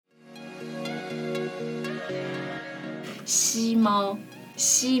西猫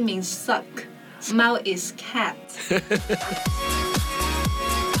Xi means suck. Mao is cat.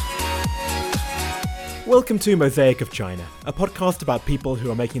 Welcome to Mosaic of China, a podcast about people who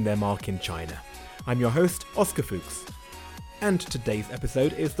are making their mark in China. I'm your host, Oscar Fuchs. And today's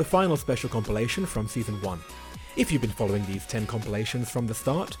episode is the final special compilation from Season 1. If you've been following these 10 compilations from the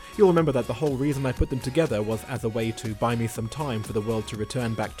start, you'll remember that the whole reason I put them together was as a way to buy me some time for the world to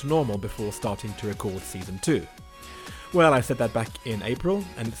return back to normal before starting to record Season 2. Well, I said that back in April,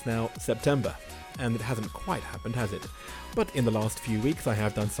 and it's now September. And it hasn't quite happened, has it? But in the last few weeks I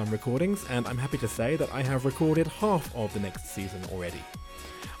have done some recordings, and I'm happy to say that I have recorded half of the next season already.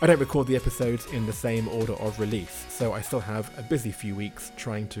 I don't record the episodes in the same order of release, so I still have a busy few weeks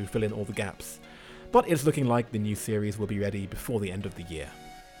trying to fill in all the gaps. But it's looking like the new series will be ready before the end of the year.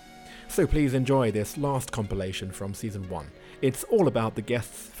 So please enjoy this last compilation from Season 1. It's all about the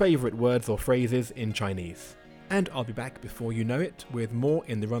guests' favourite words or phrases in Chinese. And I'll be back before you know it with more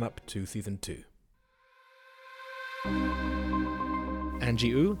in the run-up to Season 2.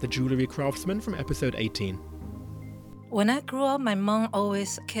 Angie Wu, the jewellery craftsman from episode 18. When I grew up, my mom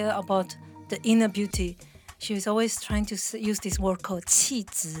always cared about the inner beauty. She was always trying to use this word called 气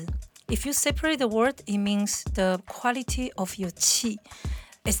质. If you separate the word, it means the quality of your qi.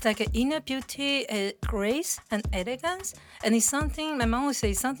 It's like an inner beauty, grace, and elegance. And it's something, my mom would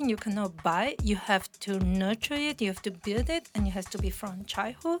say, something you cannot buy. You have to nurture it, you have to build it, and it has to be from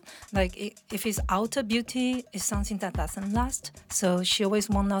childhood. Like if it's outer beauty, it's something that doesn't last. So she always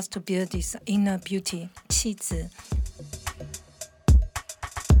wants us to build this inner beauty, 气质.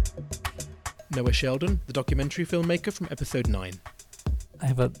 Noah Sheldon, the documentary filmmaker from episode 9. I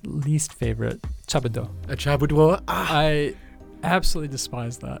have a least favorite, chabudo. A chabudo? I absolutely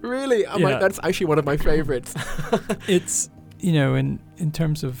despise that. Really? That's actually one of my favorites. It's, in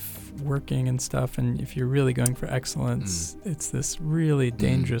terms of working and stuff, and if you're really going for excellence, it's this really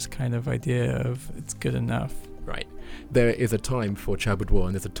dangerous kind of idea of it's good enough. Right. There is a time for chabudo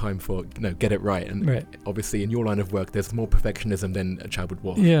and there's a time for, get it right. And obviously in your line of work, there's more perfectionism than a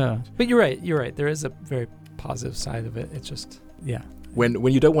chabudo. Yeah. But you're right. There is a very positive side of it. It's just, yeah.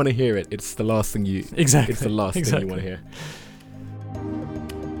 When you don't want to hear it, it's the last thing you... Exactly. It's the last thing you want to hear.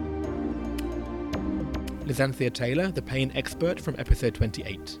 Lizanthia Taylor, the pain expert from episode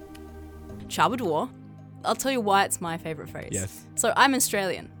 28. Chabudo. I'll tell you why it's my favourite phrase. Yes. So I'm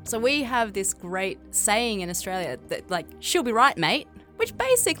Australian. So we have this great saying in Australia that she'll be right, mate, which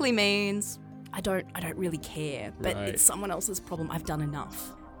basically means I don't really care, but it's someone else's problem. I've done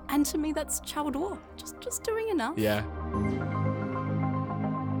enough. And to me that's chabudo. Just doing enough. Yeah.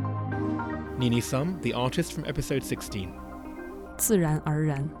 Nini Sum, the artist from episode 16. 自然而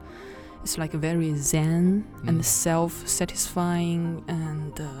然. It's like a very zen and self-satisfying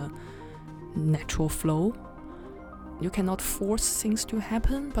and natural flow. You cannot force things to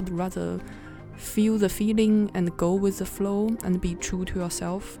happen, but rather feel the feeling and go with the flow and be true to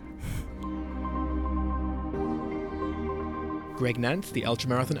yourself. Greg Nance, the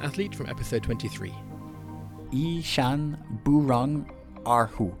ultramarathon athlete from episode 23. Yi Shan Burang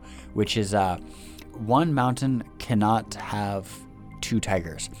Arhu, which is one mountain cannot have two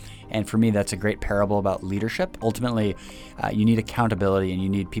tigers. And for me, that's a great parable about leadership. Ultimately, you need accountability and you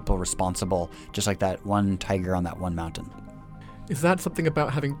need people responsible, just like that one tiger on that one mountain. Is that something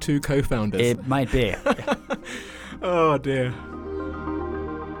about having two co-founders? It might be. Oh, dear.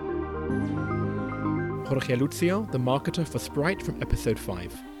 Jorge Lucio, the marketer for Sprite from episode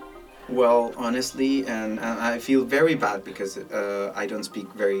 5. Well, honestly, and I feel very bad because I don't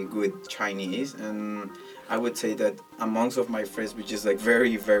speak very good Chinese, and I would say that amongst of my friends, which is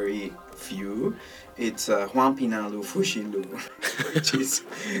very, very few, it's Huang Pinan Lu Fuxin Lu, which is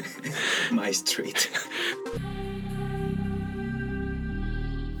my street.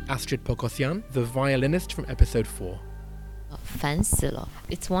 Astrid Pokosian, the violinist from episode 4. 烦死了.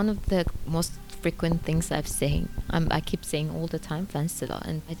 It's one of the most frequent things I've saying. I keep saying all the time 烦死了,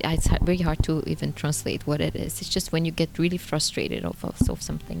 and it's very hard to even translate what it is. It's just when you get really frustrated of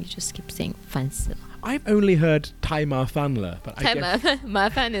something, you just keep saying 烦死了. I've only heard 太麻烦了, but I guess... 麻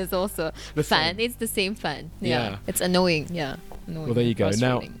烦 is also 烦. It's the same 烦. Yeah. It's annoying. Yeah. Annoying. Well, there you go.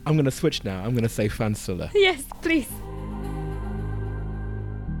 Now, I'm going to switch now. I'm going to say 烦死了. Yes, please.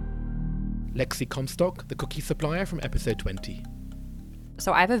 Lexi Comstock, the cookie supplier from episode 20.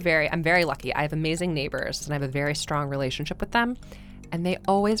 So I'm very lucky. I have amazing neighbors and I have a very strong relationship with them. And they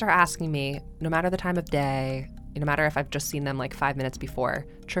always are asking me, no matter the time of day, no matter if I've just seen them 5 minutes before,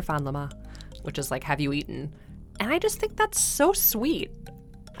 吃饭了吗? Which is have you eaten? And I just think that's so sweet.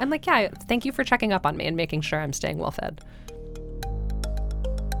 I'm yeah, thank you for checking up on me and making sure I'm staying well fed.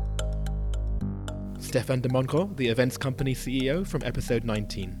 Stéphane de Monrot, the events company CEO, from episode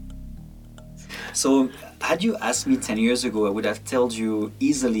 19. So, had you asked me 10 years ago, I would have told you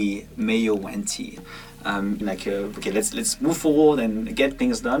easily Mayo Wenti. Okay, let's move forward and get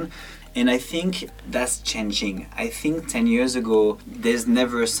things done. And I think that's changing. I think 10 years ago, there's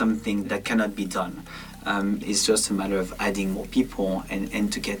never something that cannot be done. It's just a matter of adding more people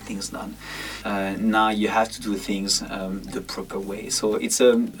and to get things done. Now you have to do things the proper way. So it's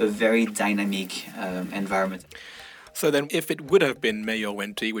a very dynamic environment. So then, if it would have been Mayo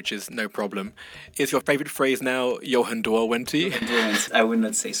Wenti, which is no problem, is your favourite phrase now Johan Doer Wenti? I would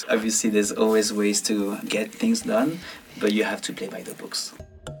not say so. Obviously, there's always ways to get things done, but you have to play by the books.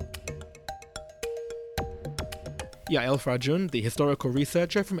 Yael Frajun, the historical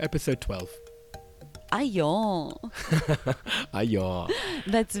researcher from episode 12. Ayo. Ayo.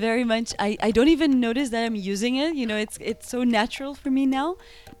 That's very much, I don't even notice that I'm using it. You know, it's so natural for me now.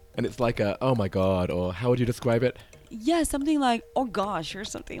 And it's like a, oh my god, or how would you describe it? Yeah, something like, oh gosh, or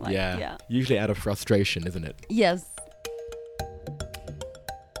something like that. Yeah, usually out of frustration, isn't it? Yes.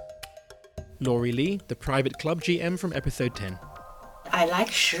 Laurie Lee, the private club GM from episode 10. I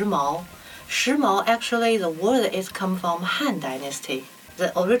like 时髦. 时髦, actually, the word is come from Han Dynasty.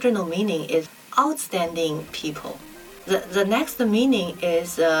 The original meaning is outstanding people. The next meaning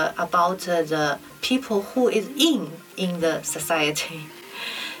is about the people who is in the society.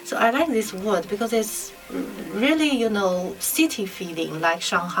 So I like this word because it's really, city feeling like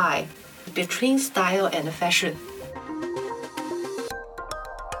Shanghai, between style and fashion.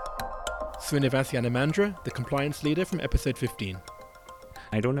 Srinivas Yanamandra, the compliance leader from episode 15.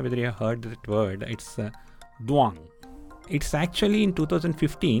 I don't know whether you have heard that word. It's duang. It's actually in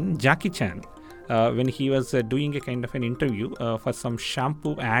 2015, Jackie Chan, when he was doing a kind of an interview for some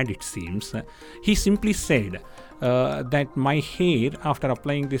shampoo ad, it seems, he simply said that my hair after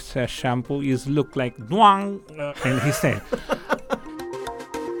applying this shampoo is look like duang, and he said.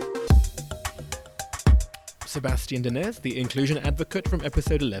 Sebastian Denez, the inclusion advocate from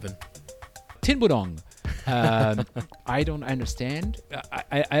episode 11. Tinbudong. I don't understand.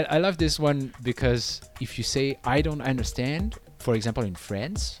 I love this one because if you say I don't understand, for example in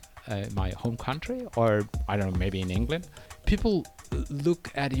France, my home country, or I don't know, maybe in England, people look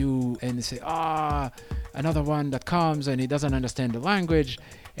at you and say, another one that comes and he doesn't understand the language.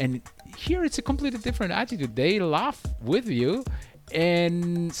 And here it's a completely different attitude. They laugh with you,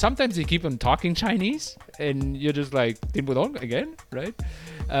 and sometimes they keep on talking Chinese and you're just like, Tinbudong again, right?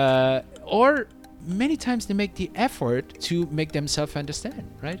 Or many times they make the effort to make themselves understand,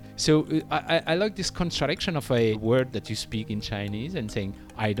 right? So I like this contradiction of a word that you speak in Chinese and saying,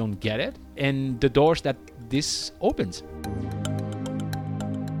 I don't get it, and the doors that this opens.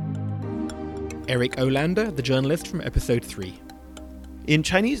 Eric Olander, the journalist from episode 3. In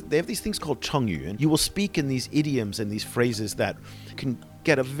Chinese, they have these things called chengyu, and you will speak in these idioms and these phrases that can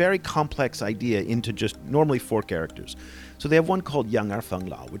get a very complex idea into just normally 4 characters. So they have one called yang er feng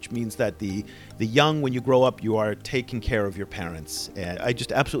lao, which means that the young, when you grow up, you are taking care of your parents. And I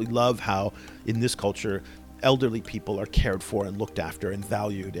just absolutely love how in this culture, elderly people are cared for and looked after and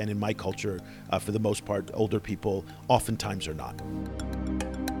valued. And in my culture, for the most part, older people oftentimes are not.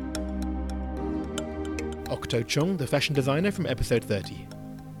 Octo Chung, the fashion designer from episode 30.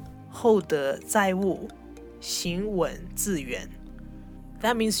 厚德载物，行稳致远.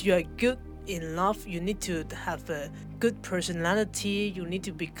 That means you are good in love. You need to have a good personality. You need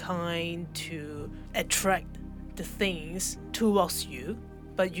to be kind to attract the things towards you.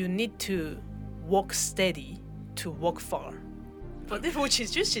 But you need to walk steady to walk far. But which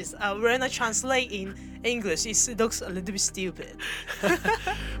is just when I translate in English, it looks a little bit stupid.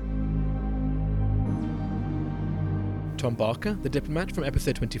 Tom Barker, the diplomat from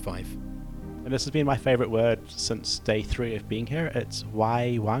episode 25. And this has been my favourite word since day 3 of being here. It's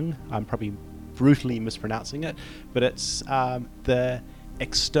Wai Wang. I'm probably brutally mispronouncing it, but it's the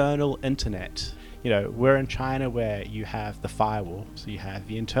external internet. You know, we're in China where you have the firewall, so you have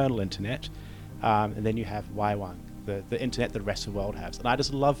the internal internet, and then you have Wai Wang, the internet that the rest of the world has. And I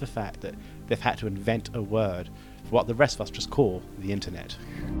just love the fact that they've had to invent a word for what the rest of us just call the internet.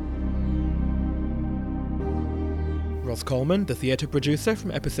 Ross Coleman, the theatre producer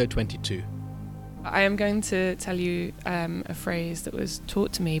from episode 22. I am going to tell you a phrase that was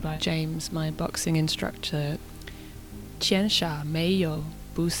taught to me by James, my boxing instructor. 剑杀没有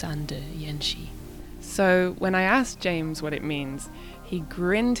不散的宴席. So when I asked James what it means, he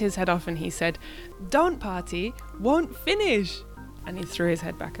grinned his head off and he said, "Don't party, won't finish." And he threw his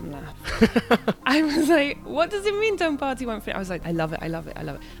head back and laughed. I was like, what does it mean, don't party, won't finish? I was like, I love it, I love it, I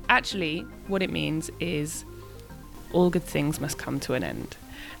love it. Actually, what it means is all good things must come to an end.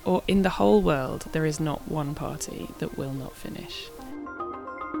 or in the whole world, there is not one party that will not finish.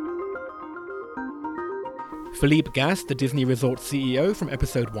 Philippe Gas, the Disney Resort CEO from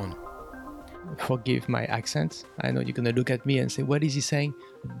episode 1. Forgive my accent. I know you're going to look at me and say, what is he saying?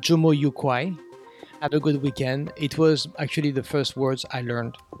 Zhumo yu kuai. Have a good weekend. It was actually the first words I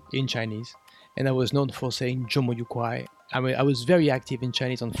learned in Chinese. And I was known for saying zhumo yu kuai. I mean, I was very active in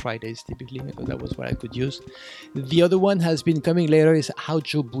Chinese on Fridays, typically, because that was what I could use. The other one has been coming later is Hao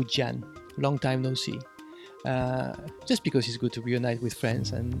Zhou Bu Jian. Long time no see. Just because it's good to reunite with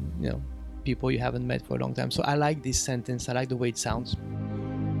friends and, people you haven't met for a long time. So I like this sentence. I like the way it sounds.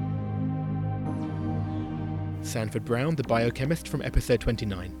 Sanford Brown, the biochemist from episode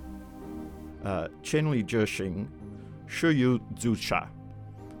 29. 千里之行，始于足下,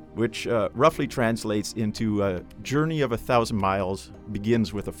 which roughly translates into a journey of 1,000 miles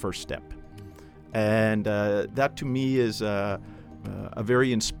begins with a first step. And that to me is a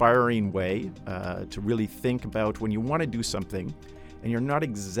very inspiring way to really think about when you want to do something and you're not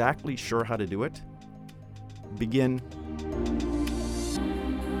exactly sure how to do it, begin.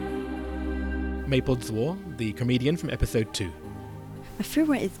 Maple Zhuo, the comedian from episode 2. My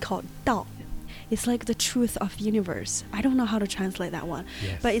favorite is called Dao. It's like the truth of the universe. I don't know how to translate that one.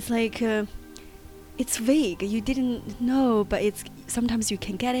 Yes. But it's like, it's vague. You didn't know, but it's sometimes you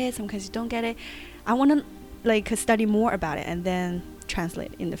can get it, sometimes you don't get it. I want to study more about it and then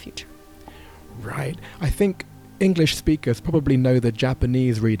translate in the future. Right. I think English speakers probably know the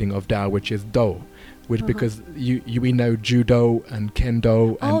Japanese reading of Dao, which is Do, which because we know Judo and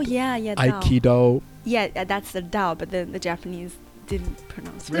Kendo and Aikido. Yeah, that's the Dao, but then the Japanese didn't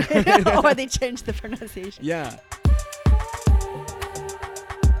pronounce it. Or they changed the pronunciation. Yeah.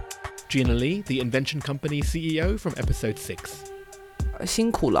 Gina Lee, the Invention Company CEO from episode 6.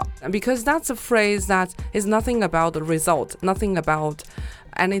 辛苦了, because that's a phrase that is nothing about the result, nothing about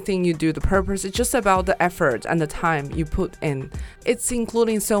anything you do, the purpose. It's just about the effort and the time you put in. It's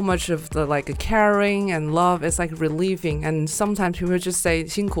including so much of the caring and love. It's like relieving, and sometimes people just say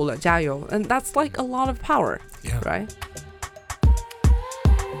辛苦了, 加油, and that's like a lot of power, right?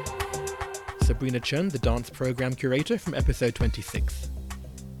 Sabrina Chen, the dance program curator from episode 26.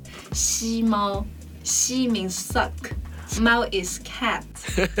 吸猫, 吸 means suck. Mao is cat.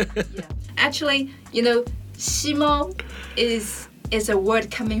 Yeah. Actually, 吸猫 is a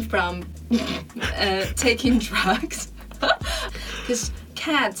word coming from taking drugs. Because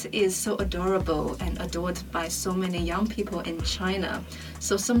cat is so adorable and adored by so many young people in China.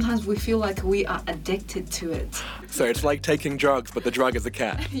 So sometimes we feel like we are addicted to it. So it's like taking drugs, but the drug is a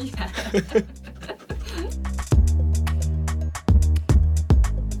cat. Yeah.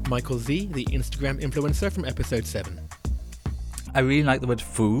 Michael Z, the Instagram influencer from episode 7. I really like the word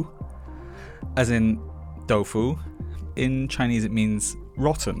fu, as in tofu. In Chinese it means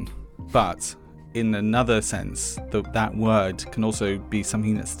rotten, but in another sense, that word can also be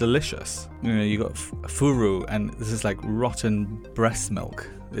something that's delicious. You got furu, and this is like rotten breast milk.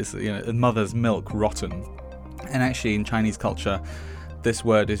 It's a mother's milk, rotten. And actually in Chinese culture, this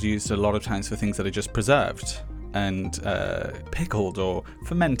word is used a lot of times for things that are just preserved and pickled or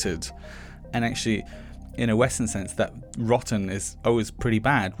fermented. And actually, in a Western sense, that rotten is always pretty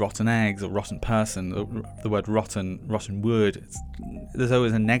bad. Rotten eggs or rotten person. The word rotten wood, there's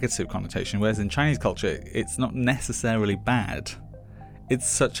always a negative connotation. Whereas in Chinese culture, it's not necessarily bad. It's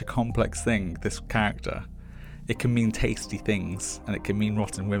such a complex thing, this character. It can mean tasty things, and it can mean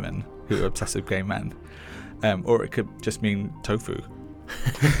rotten women who are obsessive gay men. Or it could just mean tofu.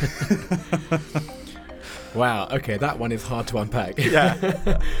 Wow, okay, that one is hard to unpack. Yeah.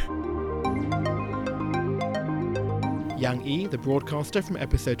 Yang Yi, the broadcaster from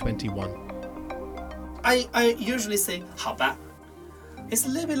episode 21. I usually say 好吧. It's a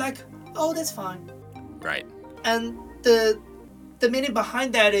little bit like, oh, that's fine. Right. And the meaning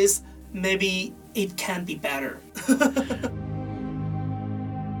behind that is maybe it can be better.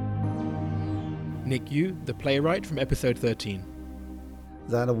 Nick Yu, the playwright from episode 13.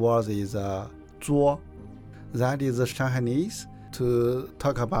 That word is 作. That is Shanghainese to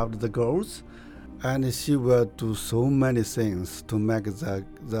talk about the girls. And she will do so many things to make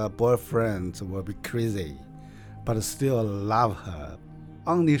the boyfriend will be crazy, but still love her.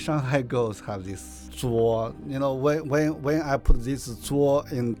 Only Shanghai girls have this 作. When I put this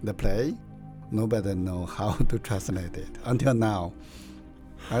作 in the play, nobody know how to translate it until now.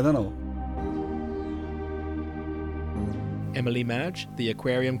 I don't know. Emily Madge, the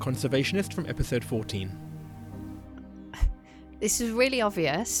aquarium conservationist from episode 14. This is really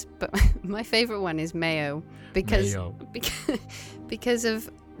obvious, but my favourite one is Mayo because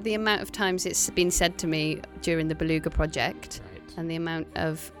of the amount of times it's been said to me during the Beluga project. and the amount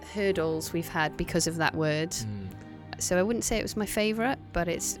of hurdles we've had because of that word. So I wouldn't say it was my favourite, but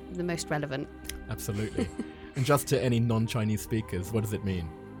it's the most relevant. Absolutely. And just to any non-Chinese speakers, what does it mean?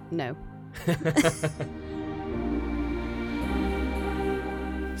 No.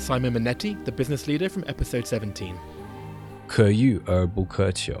 Simon Minetti, the business leader from episode 17. 可遇而不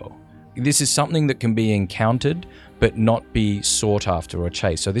可求. This is something that can be encountered but not be sought after or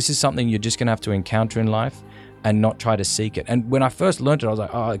chased. So this is something you're just going to have to encounter in life and not try to seek it. And when I first learned it, I was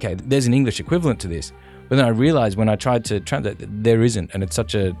like, oh, okay, there's an English equivalent to this. But then I realized when I tried to translate that there isn't, and it's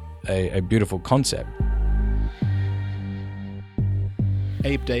such a beautiful concept.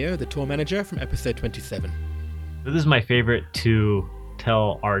 Abe Deo, the tour manager from episode 27. This is my favorite to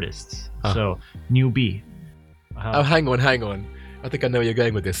tell artists. So, newbie. Oh, hang on. I think I know where you're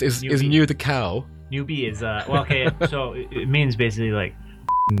going with this. Is new the cow? Newbie is, well, okay, so it means basically like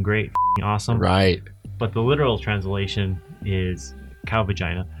great, awesome. Right. But the literal translation is cow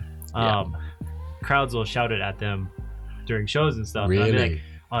vagina. Crowds will shout it at them during shows and stuff. Really? And I'll be like,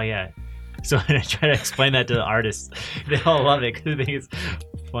 oh yeah. So when I try to explain that to the artists, they all love it because they think it's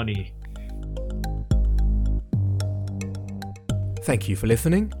funny. Thank you for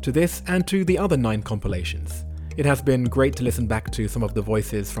listening to this and to the other 9 compilations. It has been great to listen back to some of the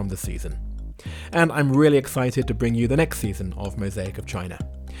voices from the season. And I'm really excited to bring you the next season of Mosaic of China.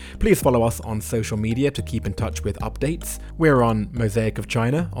 Please follow us on social media to keep in touch with updates. We're on Mosaic of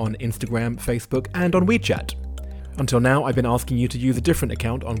China on Instagram, Facebook, and on WeChat. Until now, I've been asking you to use a different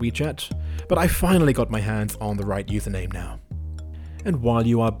account on WeChat, but I finally got my hands on the right username now. And while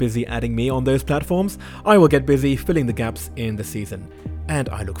you are busy adding me on those platforms, I will get busy filling the gaps in the season. And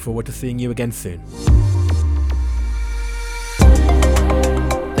I look forward to seeing you again soon.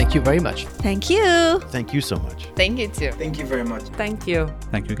 Thank you very much. Thank you. Thank you so much. Thank you too. Thank you very much. Thank you.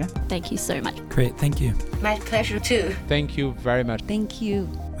 Thank you again. Thank you so much. Great, thank you. My pleasure too. Thank you very much. Thank you.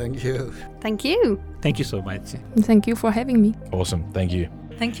 Thank you. Thank you. Thank you so much. Thank you for having me. Awesome. Thank you.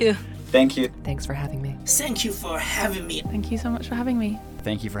 Thank you. Thank you. Thanks for having me. Thank you for having me. Thank you so much for having me.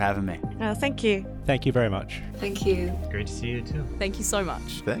 Thank you for having me. Thank you. Thank you very much. Thank you. Great to see you too. Thank you so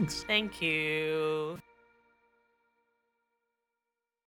much. Thanks. Thank you.